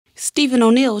Stephen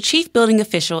O'Neill, Chief Building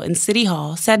Official in City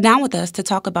Hall, sat down with us to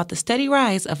talk about the steady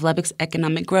rise of Lubbock's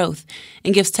economic growth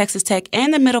and gives Texas Tech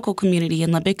and the medical community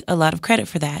in Lubbock a lot of credit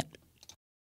for that.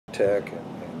 Tech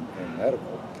and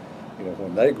medical,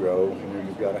 when they grow,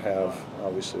 you've got to have,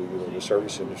 obviously, the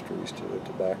service industries to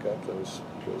back up those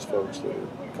folks that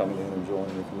are coming in and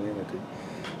joining the community.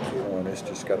 And it's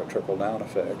just got a trickle-down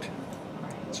effect.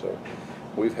 So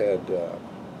we've had,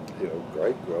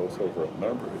 great growth over a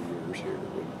number of years here.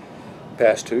 The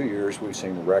past 2 years, we've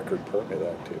seen record permit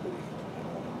activity,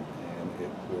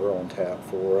 and we're on tap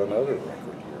for another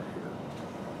record year here.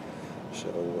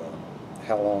 So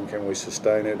how long can we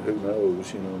sustain it? Who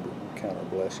knows? But count our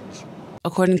blessings.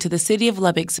 According to the City of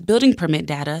Lubbock's building permit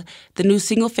data, the new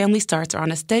single-family starts are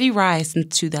on a steady rise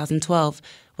since 2012.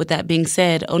 With that being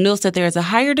said, O'Neill said there is a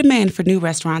higher demand for new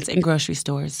restaurants and grocery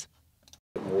stores.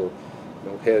 More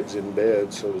heads in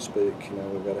bed, so to speak.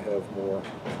 We've got to have more,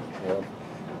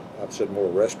 I've said more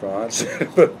restaurants,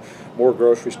 but more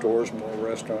grocery stores, more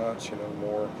restaurants,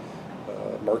 more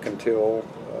mercantile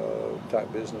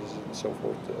type businesses and so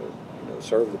forth to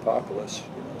serve the populace.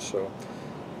 So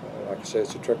like I say,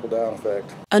 it's a trickle-down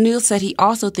effect. O'Neill said he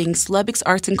also thinks Lubbock's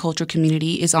arts and culture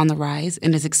community is on the rise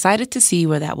and is excited to see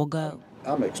where that will go.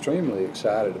 I'm extremely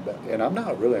excited about, and I'm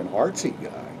not really an artsy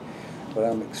guy, but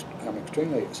I'm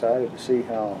extremely excited to see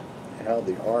how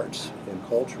the arts and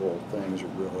cultural things are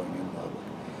growing in Lubbock.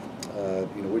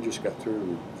 We just got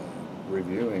through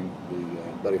reviewing the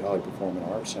Buddy Holly Performing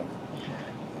Arts Center,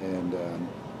 and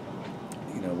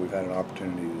we've had an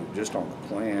opportunity to, just on the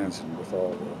plans and with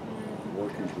all the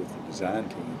workings with the design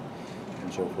team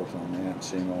and so forth on that,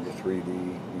 seeing all the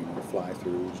 3D,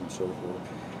 fly-throughs and so forth.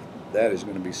 That is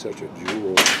going to be such a jewel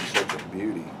and such a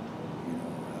beauty,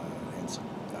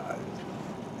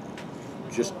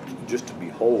 just to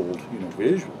behold,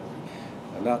 visually,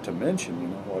 and not to mention,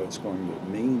 what it's going to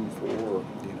mean for,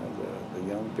 the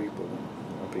young people,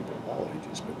 and people of all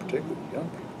ages, but particularly young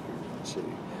people here in the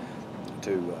city,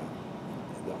 to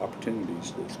the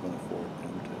opportunities that it's going to afford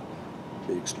them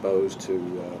to be exposed to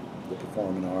the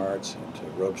performing arts and to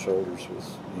rub shoulders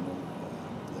with,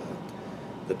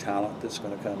 the talent that's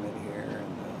going to come in here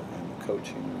and the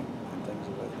coaching and things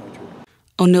of that nature.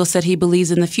 O'Neill said he believes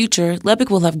in the future, Lubbock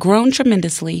will have grown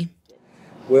tremendously.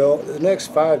 Well, the next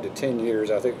 5 to 10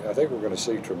 years, I think we're going to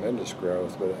see tremendous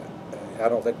growth, but I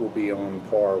don't think we'll be on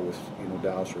par with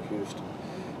Dallas or Houston.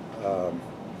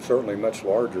 Certainly much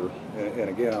larger, and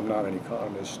again, I'm not an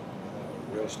economist,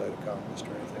 real estate economist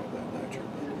or anything of that nature.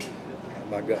 But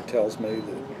my gut tells me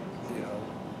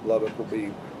that Lubbock will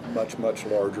be much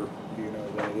larger,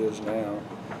 than it is now,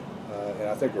 and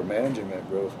I think we're managing that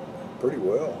growth pretty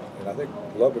well. And I think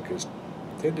Lubbock has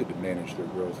tended to manage their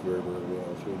growth very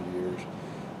well through the years,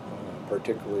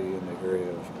 particularly in the area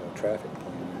of traffic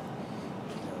planning,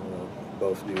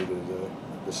 both due to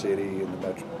the city and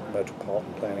the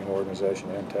Metropolitan Planning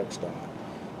Organization and TxDOT.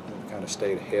 We've kind of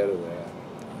stayed ahead of that,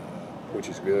 which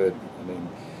is good. I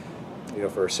mean,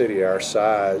 for a city our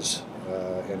size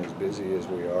and as busy as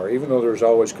we are, even though there's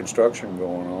always construction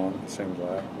going on, it seems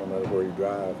like, no matter where you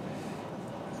drive,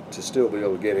 to still be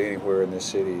able to get anywhere in this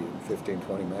city in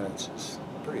 15-20 minutes is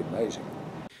pretty amazing.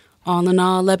 All in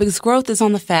all, Lubbock's growth is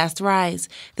on the fast rise.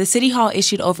 The City Hall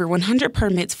issued over 100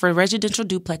 permits for residential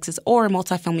duplexes or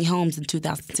multifamily homes in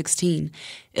 2016.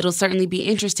 It'll certainly be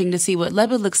interesting to see what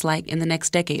Lubbock looks like in the next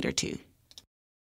decade or two.